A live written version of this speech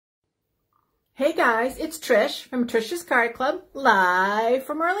Hey guys, it's Trish from Trish's Card Club, live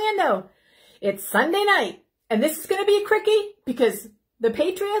from Orlando. It's Sunday night, and this is going to be a quickie because the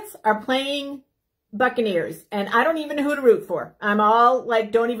Patriots are playing Buccaneers, and I don't even know who to root for. I'm all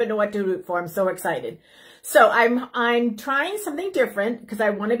like, don't even know what to root for. I'm so excited. So I'm trying something different because I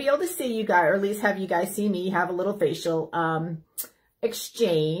want to be able to see you guys, or at least have you guys see me, have a little facial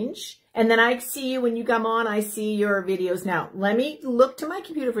exchange. And then I see you when you come on, I see your videos. Now, let me look to my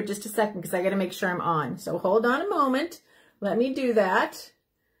computer for just a second because I got to make sure I'm on. So hold on a moment. Let me do that.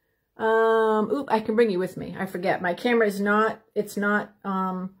 Oop, I can bring you with me. I forget. My camera is not, it's not,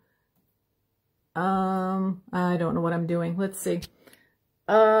 I don't know what I'm doing. Let's see.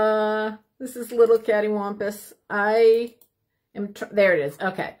 This is Little Cattywampus. I am, there it is.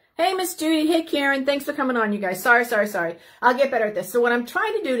 Okay. Hey, Miss Judy. Hey, Karen. Thanks for coming on, you guys. Sorry. I'll get better at this. So what I'm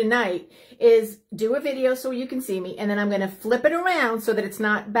trying to do tonight is do a video so you can see me, and then I'm going to flip it around so that it's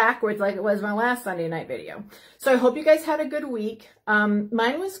not backwards like it was my last Sunday night video. So I hope you guys had a good week.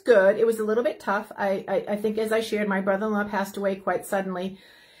 Mine was good. It was a little bit tough. I think, as I shared, my brother-in-law passed away quite suddenly.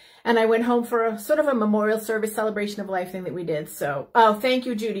 And I went home for a sort of a memorial service celebration of life thing that we did. So, oh, thank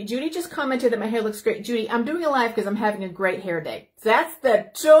you, Judy. Judy just commented that my hair looks great. Judy, I'm doing a live because I'm having a great hair day. That's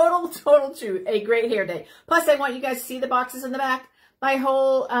the total truth. A great hair day. Plus, I want you guys to see the boxes in the back. My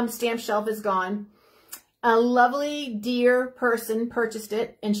whole stamp shelf is gone. A lovely, dear person purchased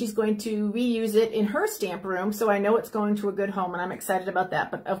it, and she's going to reuse it in her stamp room, so I know it's going to a good home, and I'm excited about that,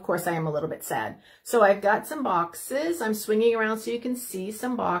 but of course I am a little bit sad. So I've got some boxes. I'm swinging around so you can see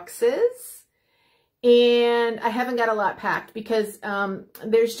some boxes, and I haven't got a lot packed because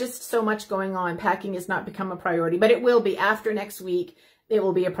there's just so much going on. Packing has not become a priority, but it will be. After next week, it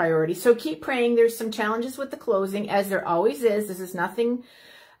will be a priority. So keep praying. There's some challenges with the closing, as there always is. This is nothing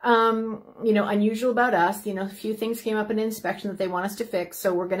you know, unusual about us. You know, a few things came up in inspection that they want us to fix.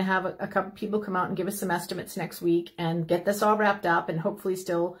 So we're going to have a couple people come out and give us some estimates next week and get this all wrapped up and hopefully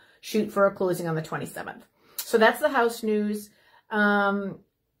still shoot for a closing on the 27th. So that's the house news. I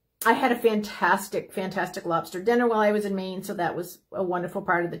had a fantastic lobster dinner while I was in Maine. So that was a wonderful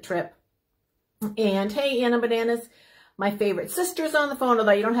part of the trip. And hey, Anna Bananas, my favorite sister's on the phone,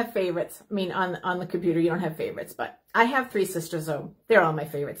 although you don't have favorites. I mean, on the computer, you don't have favorites, but I have 3 sisters, so they're all my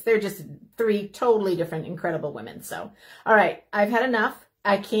favorites. They're just 3 totally different, incredible women. So, all right, I've had enough.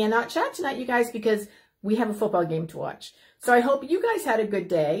 I cannot chat tonight, you guys, because we have a football game to watch. So I hope you guys had a good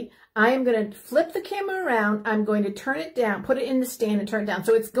day. I am going to flip the camera around. I'm going to turn it down, put it in the stand and turn it down.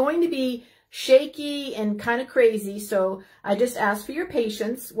 So it's going to be shaky and kind of crazy. So I just ask for your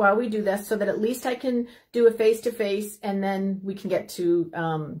patience while we do this so that at least I can do a face-to-face and then we can get to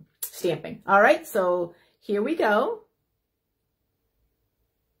stamping. All right, so here we go.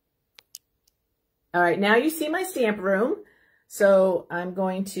 All right, now you see my stamp room. So I'm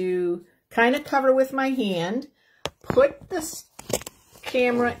going to kind of cover with my hand, put the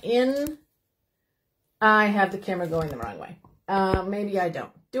camera in. I have the camera going the wrong way. Maybe I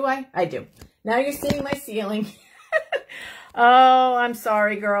don't. Do I? I do. Now you're seeing my ceiling. Oh, I'm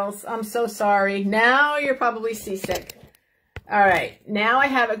sorry, girls. I'm so sorry. Now you're probably seasick. All right. Now I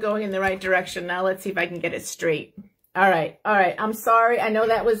have it going in the right direction. Now let's see if I can get it straight. All right. All right. I'm sorry. I know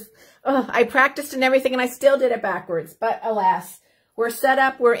that was, I practiced and everything and I still did it backwards, but alas, we're set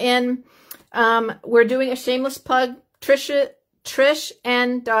up. We're in, we're doing a shameless plug.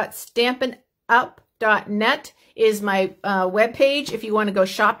 TrishN.StampinUp.net is my webpage if you want to go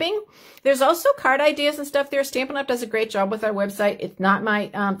shopping. There's also card ideas and stuff there. Stampin' Up does a great job with our website. It's not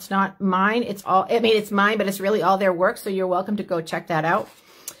my, it's not mine. It's all, I mean, it's mine, but it's really all their work. So you're welcome to go check that out.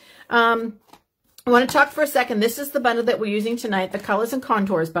 I want to talk for a second. This is the bundle that we're using tonight, the Colors and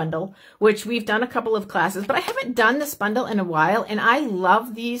Contours bundle, which we've done a couple of classes, but I haven't done this bundle in a while. And I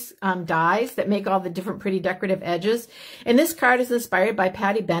love these dies that make all the different pretty decorative edges. And this card is inspired by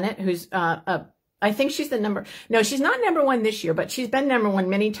Patty Bennett, who's I think she's no, she's not #1 this year, but she's been #1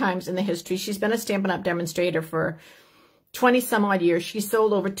 many times in the history. She's been a Stampin' Up! Demonstrator for 20 some odd years. She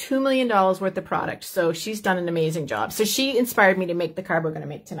sold over $2 million worth of product. So she's done an amazing job. So she inspired me to make the card we're going to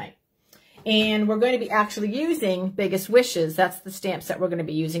make tonight. And we're going to be actually using Biggest Wishes. That's the stamps that we're going to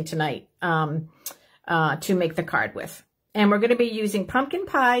be using tonight to make the card with. And we're going to be using Pumpkin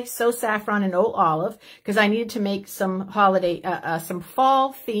Pie, So Saffron, and Old Olive because I needed to make some holiday, some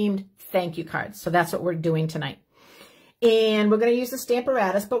fall-themed thank you cards. So that's what we're doing tonight. And we're going to use the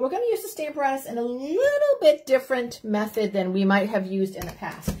Stamparatus, but we're going to use the Stamparatus in a little bit different method than we might have used in the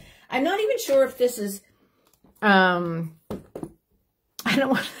past. I'm not even sure if this is, I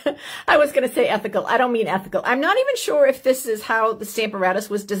don't want to, I was going to say ethical. I don't mean ethical. I'm not even sure if this is how the Stamparatus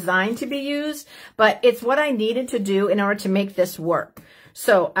was designed to be used, but it's what I needed to do in order to make this work.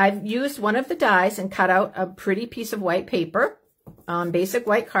 So I've used one of the dies and cut out a pretty piece of white paper, basic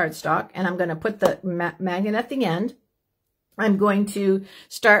white cardstock, and I'm going to put the magnet at the end. I'm going to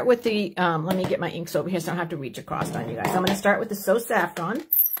start with the, let me get my inks over here so I don't have to reach across on you guys. I'm going to start with the So Saffron,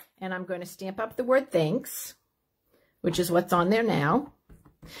 and I'm going to stamp up the word thanks, which is what's on there now.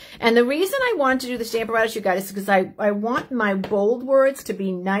 And the reason I wanted to do the Stamparatus, you guys, is because I want my bold words to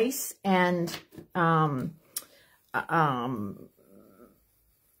be nice and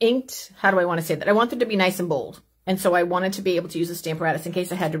inked. How do I want to say that? I want them to be nice and bold. And so I wanted to be able to use the Stamparatus in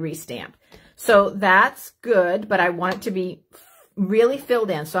case I had to restamp. So that's good, but I want it to be really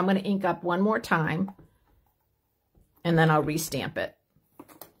filled in. So I'm going to ink up one more time, and then I'll restamp it.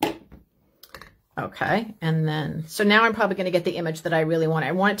 Okay, and then, so now I'm probably going to get the image that I really want.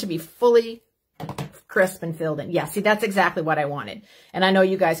 I want it to be fully crisp and filled in. Yeah, see, that's exactly what I wanted. And I know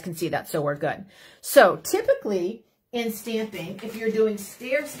you guys can see that, so we're good. So typically in stamping, if you're doing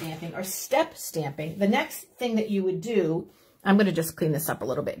stair stamping or step stamping, the next thing that you would do, I'm going to just clean this up a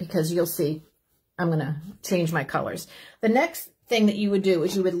little bit because you'll see I'm going to change my colors. The next thing that you would do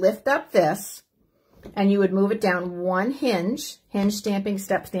is you would lift up this and you would move it down one hinge stamping,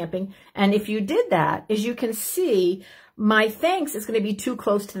 step stamping. And if you did that, as you can see, my thanks is going to be too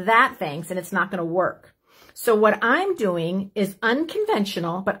close to that thanks and it's not going to work. So what I'm doing is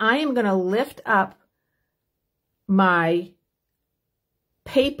unconventional, but I am going to lift up my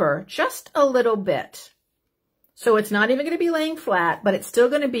paper just a little bit. So it's not even going to be laying flat, but it's still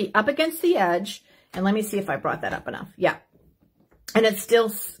going to be up against the edge. And let me see if I brought that up enough. Yeah. And it's still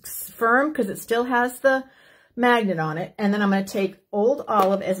firm because it still has the magnet on it. And then I'm going to take Old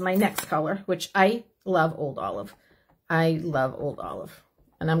Olive as my next color, which I love Old Olive. I love Old Olive.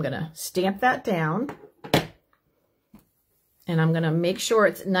 And I'm going to stamp that down. And I'm going to make sure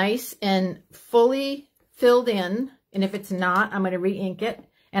it's nice and fully filled in. And if it's not, I'm going to re-ink it.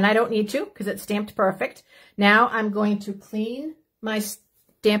 And I don't need to because it's stamped perfect. Now I'm going to clean my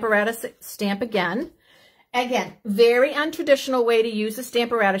Stamparatus stamp again. Again, very untraditional way to use the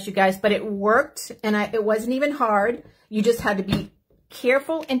Stamparatus, you guys, but it worked and it wasn't even hard. You just had to be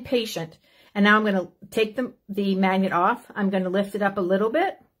careful and patient. And now I'm going to take the magnet off. I'm going to lift it up a little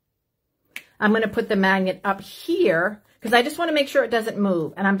bit. I'm going to put the magnet up here because I just want to make sure it doesn't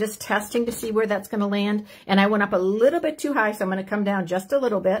move. And I'm just testing to see where that's going to land. And I went up a little bit too high, so I'm going to come down just a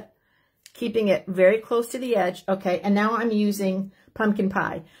little bit, keeping it very close to the edge. Okay, and now I'm using Pumpkin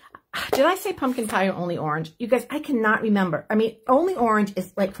Pie. Did I say pumpkin pie or only orange? You guys, I cannot remember. I mean, only orange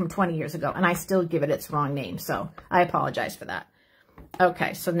is like from 20 years ago, and I still give it its wrong name, so I apologize for that.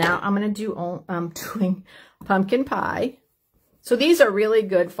 Okay, so now I'm going to do, doing pumpkin pie. So these are really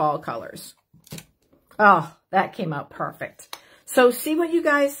good fall colors. Oh, that came out perfect. So see what you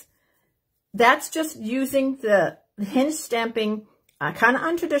guys, that's just using the hinge stamping kind of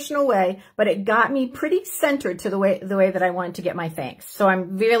untraditional way, but it got me pretty centered to the way that I wanted to get my thanks. So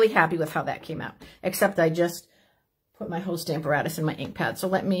I'm really happy with how that came out, except I just put my whole Stamparatus in my ink pad. So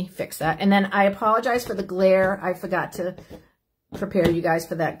let me fix that. And then I apologize for the glare. I forgot to prepare you guys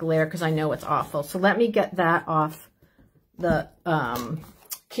for that glare because I know it's awful. So let me get that off the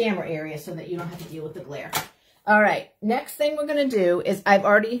camera area so that you don't have to deal with the glare. All right, next thing we're going to do is I've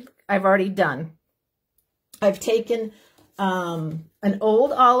already done. I've taken an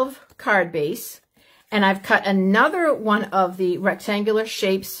Old Olive card base, and I've cut another one of the rectangular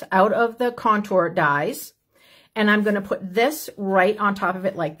shapes out of the contour dies, and I'm going to put this right on top of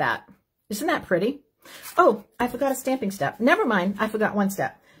it like that. Isn't that pretty? Oh, I forgot a stamping step. Never mind, I forgot one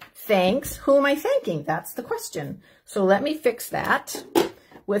step. Thanks. Who am I thanking? That's the question. So let me fix that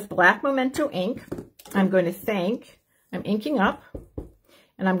with black Memento ink. I'm going to thank, I'm inking up,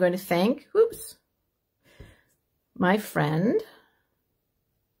 and I'm going to thank, whoops, my friend,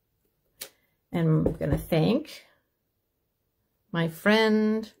 and I'm going to thank my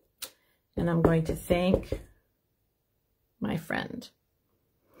friend, and I'm going to thank my friend.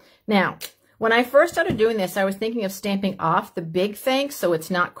 Now, when I first started doing this, I was thinking of stamping off the big thanks so it's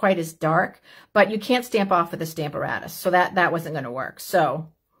not quite as dark, but you can't stamp off with a Stamparatus, so that wasn't going to work. So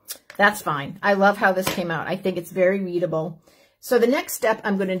that's fine. I love how this came out. I think it's very readable. So the next step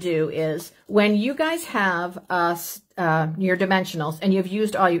I'm going to do is when you guys have your dimensionals and you've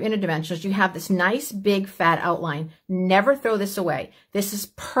used all your interdimensionals, you have this nice big fat outline. Never throw this away. This is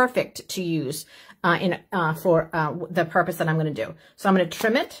perfect to use for the purpose that I'm going to do. So I'm going to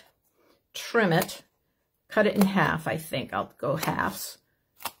trim it, cut it in half. I think I'll go halves.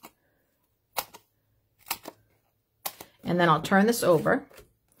 And then I'll turn this over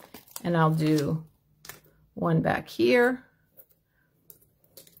and I'll do one back here,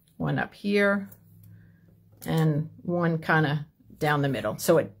 one up here, and one kind of down the middle.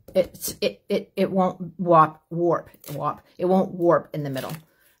 So it won't warp. It won't warp in the middle.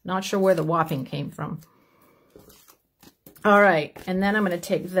 Not sure where the whopping came from. All right, and then I'm going to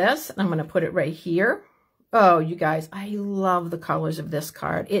take this and I'm going to put it right here. Oh, you guys, I love the colors of this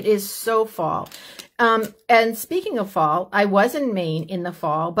card. It is so fall. And speaking of fall, I was in Maine in the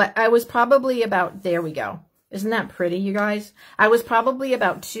fall, but I was probably about, there we go. Isn't that pretty, you guys? I was probably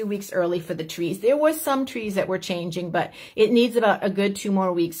about 2 weeks early for the trees. There was some trees that were changing, but it needs about a good 2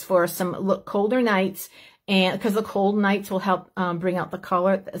 more weeks for some colder nights. And because the cold nights will help bring out the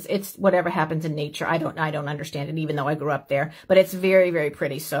color. It's whatever happens in nature. I don't understand it, even though I grew up there. But it's very, very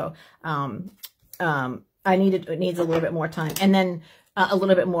pretty. So it needs a little bit more time, and then a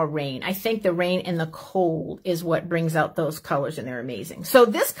little bit more rain. I think the rain and the cold is what brings out those colors, and they're amazing. So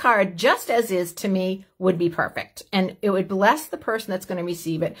this card, just as is, to me, would be perfect, and it would bless the person that's going to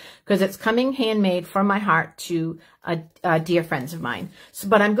receive it, because it's coming handmade from my heart to dear friends of mine. So,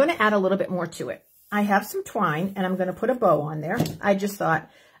 but I'm going to add a little bit more to it. I have some twine, and I'm going to put a bow on there. I just thought,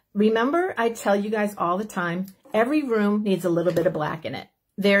 remember, I tell you guys all the time, every room needs a little bit of black in it.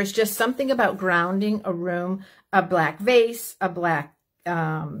 There's just something about grounding a room, a black vase, a black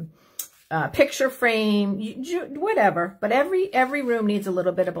picture frame, whatever. But every room needs a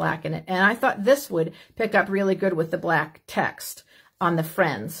little bit of black in it. And I thought this would pick up really good with the black text on the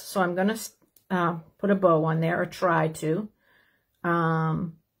friends. So I'm going to put a bow on there, or try to.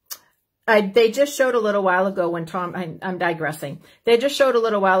 They just showed a little while ago when Tom, I'm digressing. They just showed a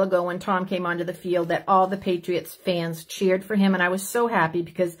little while ago when Tom came onto the field that all the Patriots fans cheered for him. And I was so happy,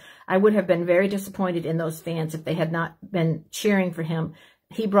 because I would have been very disappointed in those fans if they had not been cheering for him.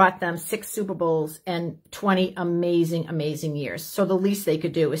 He brought them 6 Super Bowls and 20 amazing, amazing years. So the least they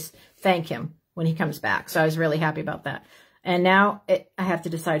could do is thank him when he comes back. So I was really happy about that. And now I have to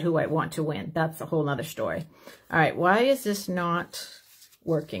decide who I want to win. That's a whole nother story. All right. Why is this not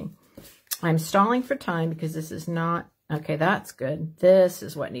working? I'm stalling for time because this is not, okay, that's good. This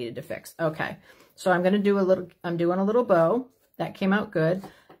is what needed to fix. Okay. So I'm going to do I'm doing a little bow. That came out good.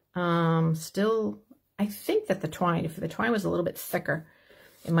 Still, I think that if the twine was a little bit thicker,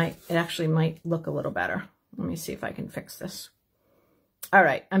 it actually might look a little better. Let me see if I can fix this. All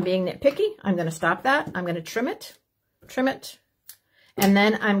right. I'm being nitpicky. I'm going to stop that. I'm going to trim it. And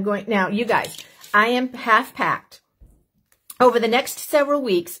then I'm going, now you guys, I am half packed. Over the next several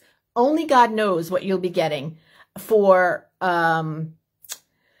weeks, only God knows what you'll be getting for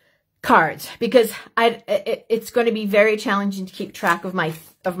cards, because it's going to be very challenging to keep track of my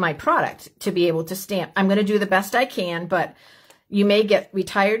product to be able to stamp. I'm going to do the best I can, but you may get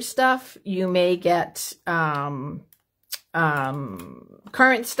retired stuff. You may get current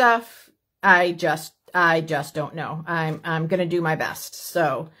stuff. I just don't know. I'm going to do my best.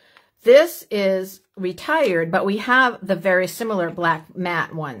 So this is retired, but we have the very similar black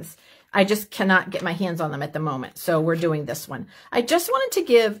matte ones. I just cannot get my hands on them at the moment. So we're doing this one. I just wanted to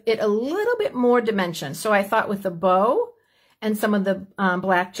give it a little bit more dimension. So I thought with the bow and some of the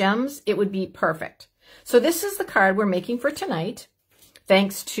black gems, it would be perfect. So this is the card we're making for tonight.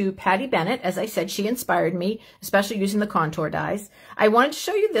 Thanks to Patty Bennett. As I said, she inspired me, especially using the contour dies. I wanted to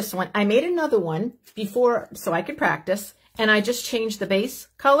show you this one. I made another one before so I could practice, and I just changed the base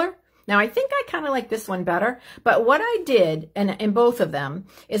color. Now, I think I kind of like this one better, but what I did in both of them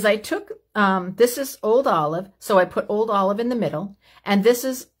is I took, this is Old Olive, so I put Old Olive in the middle, and this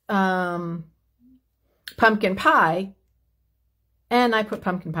is Pumpkin Pie, and I put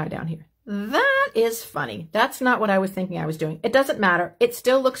Pumpkin Pie down here. That is funny. That's not what I was thinking I was doing. It doesn't matter. It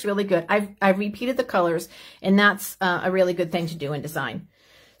still looks really good. I've repeated the colors, and that's a really good thing to do in design.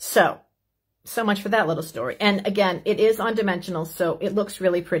 So much for that little story. And again, it is on dimensional, so it looks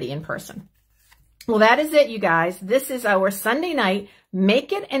really pretty in person. Well, that is it, you guys. This is our Sunday night.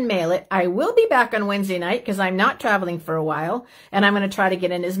 Make it and mail it. I will be back on Wednesday night because I'm not traveling for a while, and I'm going to try to get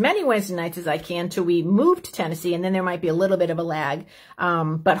in as many Wednesday nights as I can till we move to Tennessee, and then there might be a little bit of a lag,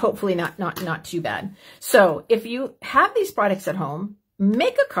 but hopefully not too bad. So if you have these products at home,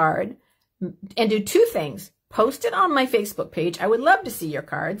 make a card and do 2 things. Post it on my Facebook page. I would love to see your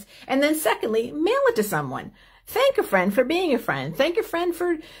cards. And then secondly, mail it to someone. Thank a friend for being a friend. Thank a friend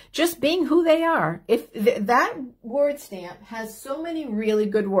for just being who they are. If that word stamp has so many really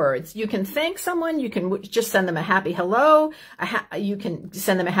good words. You can thank someone. You can just send them a happy hello. You can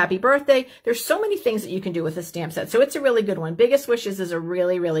send them a happy birthday. There's so many things that you can do with a stamp set. So it's a really good one. Biggest Wishes is a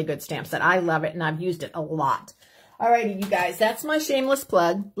really, really good stamp set. I love it, and I've used it a lot. Alrighty, you guys, that's my shameless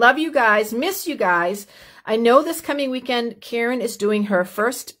plug. Love you guys. Miss you guys. I know this coming weekend, Karen is doing her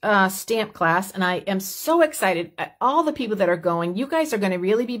first stamp class, and I am so excited at all the people that are going. You guys are going to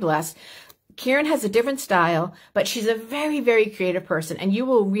really be blessed. Karen has a different style, but she's a very, very creative person, and you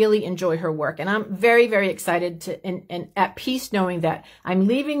will really enjoy her work. And I'm very, very excited and at peace knowing that I'm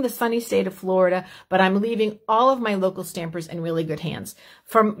leaving the sunny state of Florida, but I'm leaving all of my local stampers in really good hands.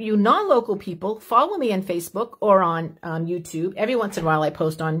 For you non-local people, follow me on Facebook or on YouTube. Every once in a while I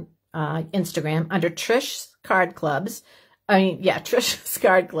post on Instagram under Trish's Card Clubs. Trish's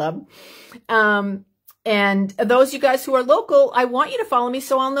Card Club. And those you guys who are local, I want you to follow me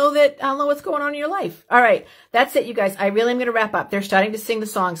so I'll know what's going on in your life. All right. That's it, you guys. I really am going to wrap up. They're starting to sing the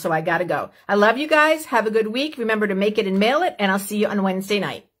song, so I got to go. I love you guys. Have a good week. Remember to make it and mail it, and I'll see you on Wednesday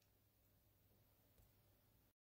night.